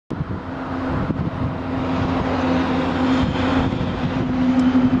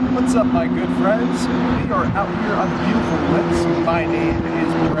What's up, my good friends? We are out here on the beautiful lakes. My name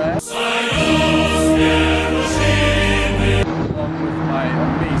is Brad. Along with my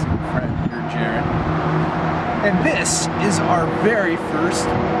amazing friend here, Jared. And this is our very first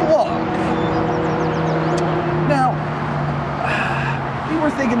vlog. Now, we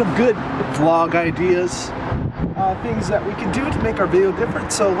were thinking of good vlog ideas, things that we could do to make our video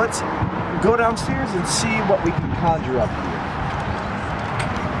different. So let's go downstairs and see what we can conjure up here.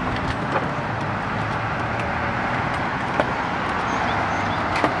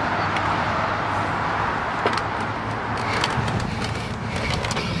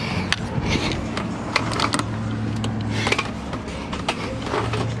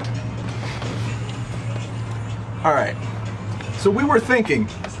 Alright, so we were thinking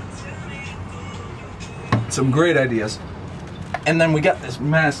some great ideas, and then we got this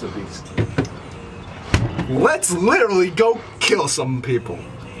masterpiece. Let's literally go kill some people.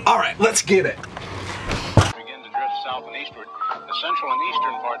 Alright, let's get it. Begin to drift south and eastward. The central and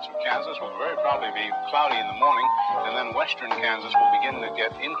eastern parts of Kansas will very probably be cloudy in the morning, and then western Kansas will begin to get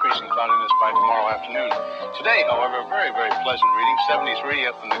increasing cloudiness by tomorrow afternoon. Today, however, very, very pleasant reading. 73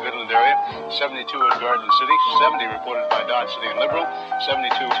 up in the Goodland area, 72 at Garden City, 70 reported by Dodge City and Liberal, 72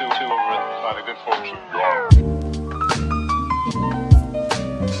 over by the good folks of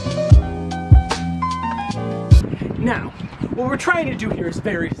Now, what we're trying to do here is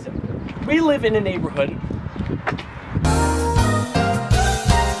very simple. We live in a neighborhood.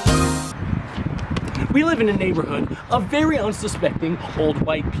 We live in a neighborhood of very unsuspecting old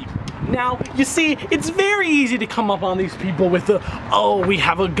white people. Now, you see, it's very easy to come up on these people with the, oh, we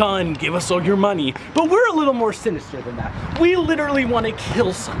have a gun, give us all your money. But we're a little more sinister than that. We literally want to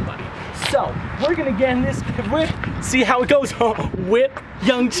kill somebody. So, we're gonna get in this whip, see how it goes. Whip,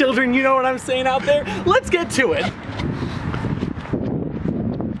 young children, you know what I'm saying out there? Let's get to it.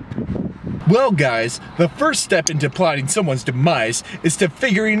 Well, guys, the first step into plotting someone's demise is to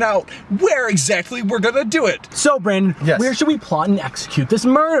figuring out where exactly we're gonna do it. So, Brandon, yes, where should we plot and execute this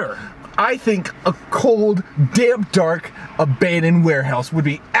murder? I think a cold, damp, dark, abandoned warehouse would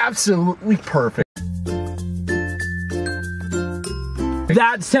be absolutely perfect.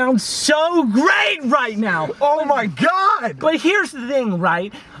 That sounds so great right now! Oh my god! But here's the thing,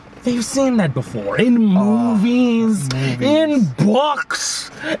 right? They've seen that before in movies, in books,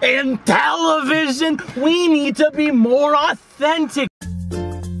 in television. We need to be more authentic.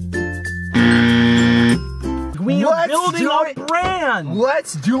 We are building a brand.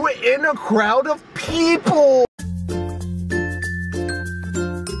 Let's do it in a crowd of people.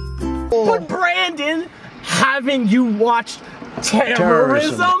 But Brandon, haven't you watched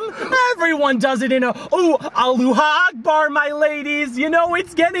terrorism? Everyone does it in a, ooh, Aloha Akbar, my ladies. You know,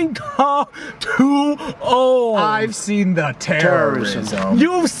 it's getting too old. I've seen the terrorism.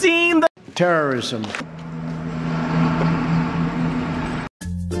 You've seen the terrorism.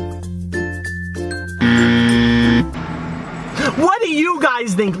 What do you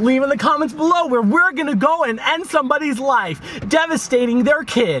guys think? Leave in the comments below where we're gonna go and end somebody's life, devastating their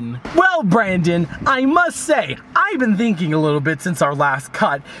kin. Well, Brandon, I must say, I've been thinking a little bit since our last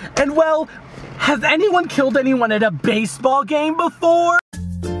cut, and well, has anyone killed anyone at a baseball game before?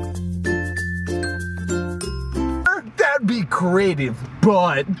 That'd be creative,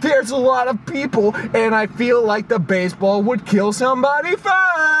 but there's a lot of people, and I feel like the baseball would kill somebody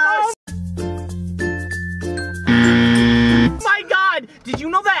first. Did you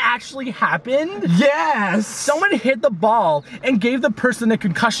know that actually happened? Yes! Someone hit the ball and gave the person a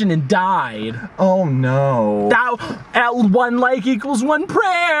concussion and died. Oh no. That one like equals one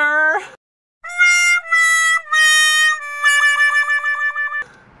prayer.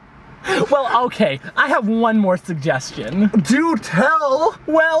 Well, okay, I have one more suggestion. Do tell!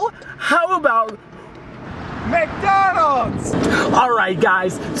 Well, how about McDonald's! Alright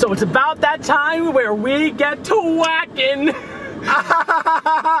guys, so it's about that time where we get to whacking.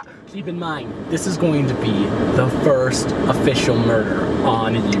 Keep in mind, this is going to be the first official murder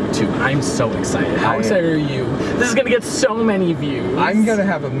on YouTube. I'm so excited. How excited are you? This is gonna get so many views. I'm gonna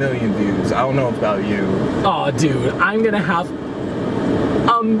have 1 million views. I don't know about you. Oh, dude, I'm gonna have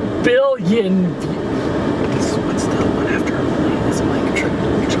 1 billion views. What's the one after 1 million? Is it like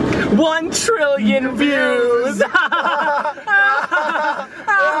a 1 trillion views.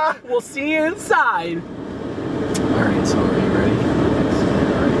 We'll see you inside. Alright, so are you ready?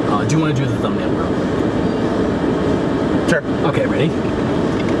 Alright, do you want to do the thumbnail real quick? Sure. Okay, ready?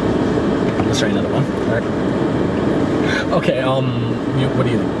 Let's try another one. Alright. Okay, what do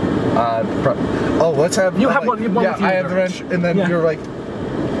you think? Oh, let's have... You have one, you have one with I have the you. wrench, and then Yeah. you're like... Yeah.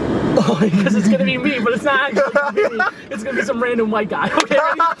 Because it's gonna be me, but it's not actually gonna be me. It's gonna be some random white guy. Okay,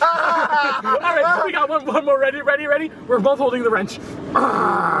 ready? Alright, we got one more. Ready? We're both holding the wrench.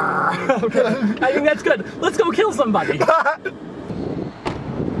 Okay, I think that's good. Let's go kill somebody.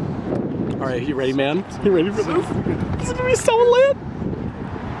 Alright, you ready, man? You ready for this? This is gonna be so lit.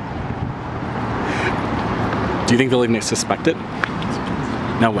 Do you think they'll even suspect it?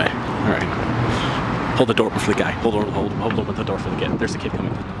 No way. Alright. Hold the door for the guy. Hold open the door for the kid. There's the kid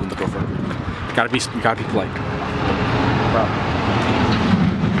coming. Hold the door for him. You gotta be polite. Wow.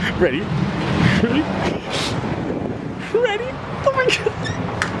 Ready? Oh my god.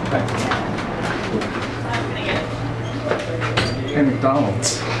 Hey,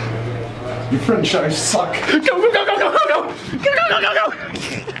 McDonald's. Your french fries suck. Go!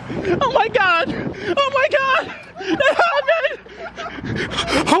 Oh my god! It happened!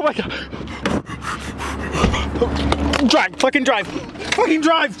 Oh my god! Drive!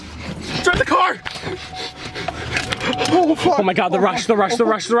 Drive the car! Oh, fuck. Oh my god, the rush! The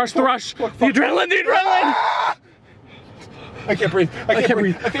adrenaline! I can't breathe. I think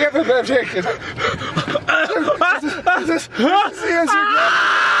I have a bad jacket.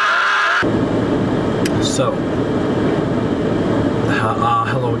 So,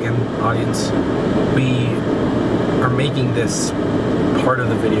 hello again, audience. We are making this part of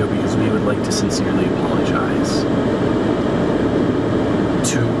the video because we would like to sincerely apologize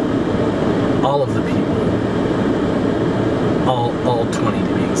to all of the people, all 20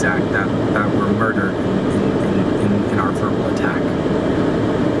 to be exact, that were murdered in our verbal attack.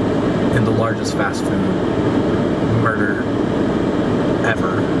 In the largest fast food murder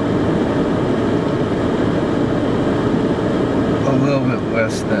ever. A little bit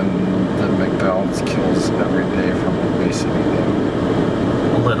less than the McDonald's kills every day from obesity,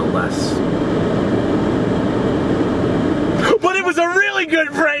 though. A little less. But it was a really good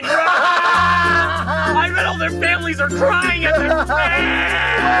prank, right? I bet all their families are crying at their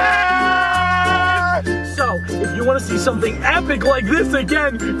fans! So, if you want to see something epic like this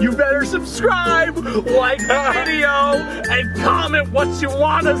again, you better subscribe, like the video, and comment what you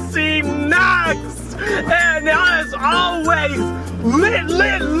want to see next! And as always,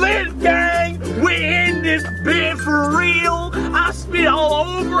 lit, gang! We in this bit for real! I spit all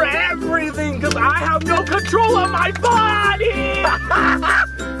over everything because I have no control of my body!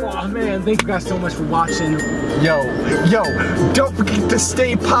 Oh man, thank you guys so much for watching. Yo, don't forget to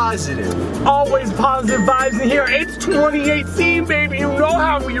stay positive. Always positive vibes in here. It's 2018, baby. You know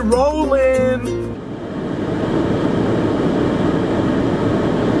how we rollin'.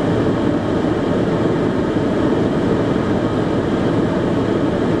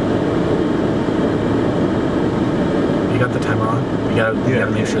 Got the timer on. We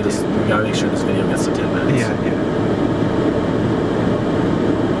gotta make sure this video gets to 10 minutes. Yeah.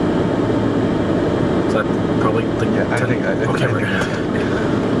 Is that probably the I think okay, we're good.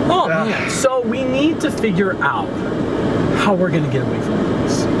 Oh man, so we need to figure out how we're gonna get away from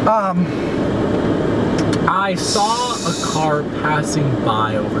this. I saw a car passing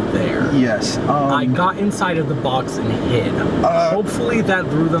by over there. Yes. I got inside of the box and hid. Hopefully that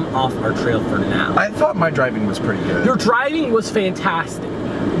threw them off our trail for now. I thought my driving was pretty good. Your driving was fantastic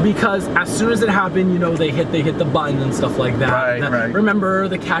because as soon as it happened, you know, they hit the button and stuff like that. Right. Remember,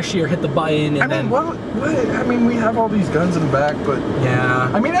 the cashier hit the button and then... what? I mean, we have all these guns in the back, but...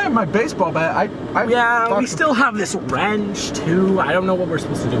 Yeah. I mean, I have my baseball bat. Yeah, we still have this wrench, too. I don't know what we're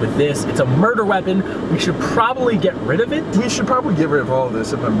supposed to do with this. It's a murder weapon. We should probably get rid of it. We should probably get rid of all of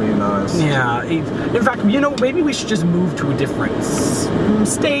this, if I'm being honest. Yeah. In fact, you know, maybe we should just move to a different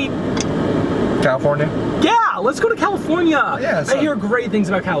state. California? Yeah, let's go to California. Yeah, I hear great things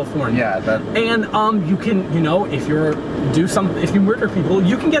about California. Yeah, and you can, you know, if you murder people,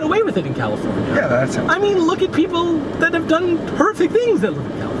 you can get away with it in California. Yeah, that sounds. I mean, look at people that have done horrific things that live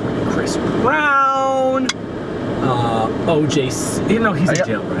in California. Chris Brown, OJ, you know, he's in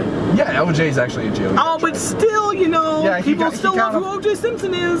jail, right? Yeah, OJ's actually in jail. Oh, but still, you know, people still love who OJ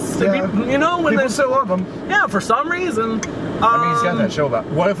Simpson is. Yeah. You know, when people still love him. Yeah, for some reason. I mean, he's got that show about.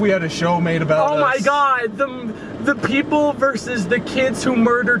 What if we had a show made about? Oh my God, the people versus the kids who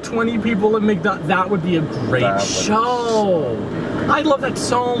murdered 20 people at McDonald's. That would be a great show. I'd love that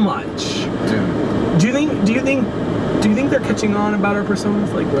so much. Dude. Do you think they're catching on about our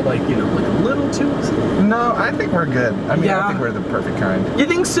personas? Like we're like, you know, like a little too. No, I think we're good. I mean, I think we're the perfect kind. You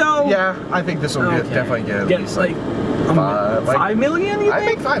think so? Yeah, I think this will definitely get at least like 5 million. You think? I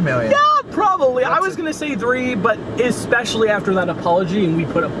think 5 million. Yeah. Probably. I was gonna say 3, but especially after that apology, and we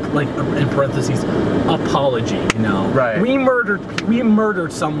put like in parentheses, apology. You know, right? We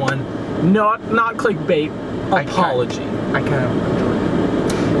murdered someone. Not clickbait. Apology. I kind of enjoy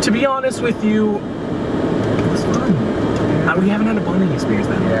it. To be honest with you, It was fun. we haven't had a bonding experience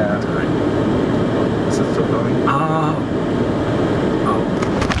that long time. Is it still going? Oh.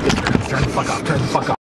 Turn the fuck off. Turn the fuck off.